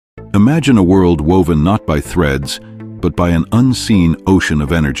Imagine a world woven not by threads, but by an unseen ocean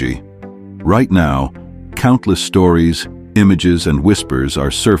of energy. Right now, countless stories, images, and whispers are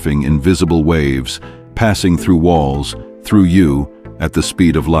surfing invisible waves, passing through walls, through you, at the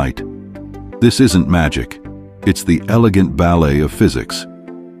speed of light. This isn't magic. It's the elegant ballet of physics.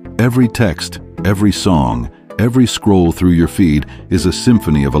 Every text, every song, every scroll through your feed is a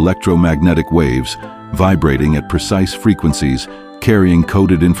symphony of electromagnetic waves, vibrating at precise frequencies, carrying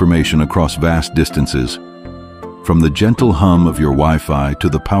coded information across vast distances. From the gentle hum of your Wi-Fi to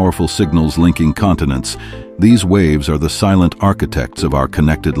the powerful signals linking continents, these waves are the silent architects of our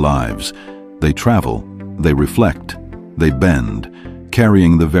connected lives. They travel, they reflect, they bend,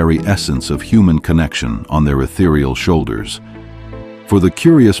 carrying the very essence of human connection on their ethereal shoulders. For the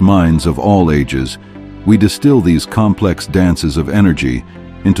curious minds of all ages, we distill these complex dances of energy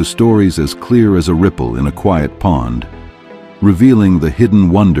into stories as clear as a ripple in a quiet pond, revealing the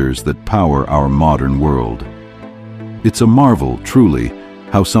hidden wonders that power our modern world. It's a marvel, truly,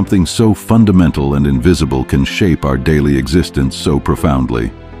 how something so fundamental and invisible can shape our daily existence so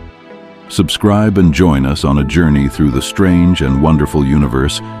profoundly. Subscribe and join us on a journey through the strange and wonderful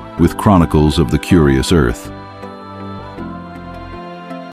universe with Chronicles of the Curious Earth.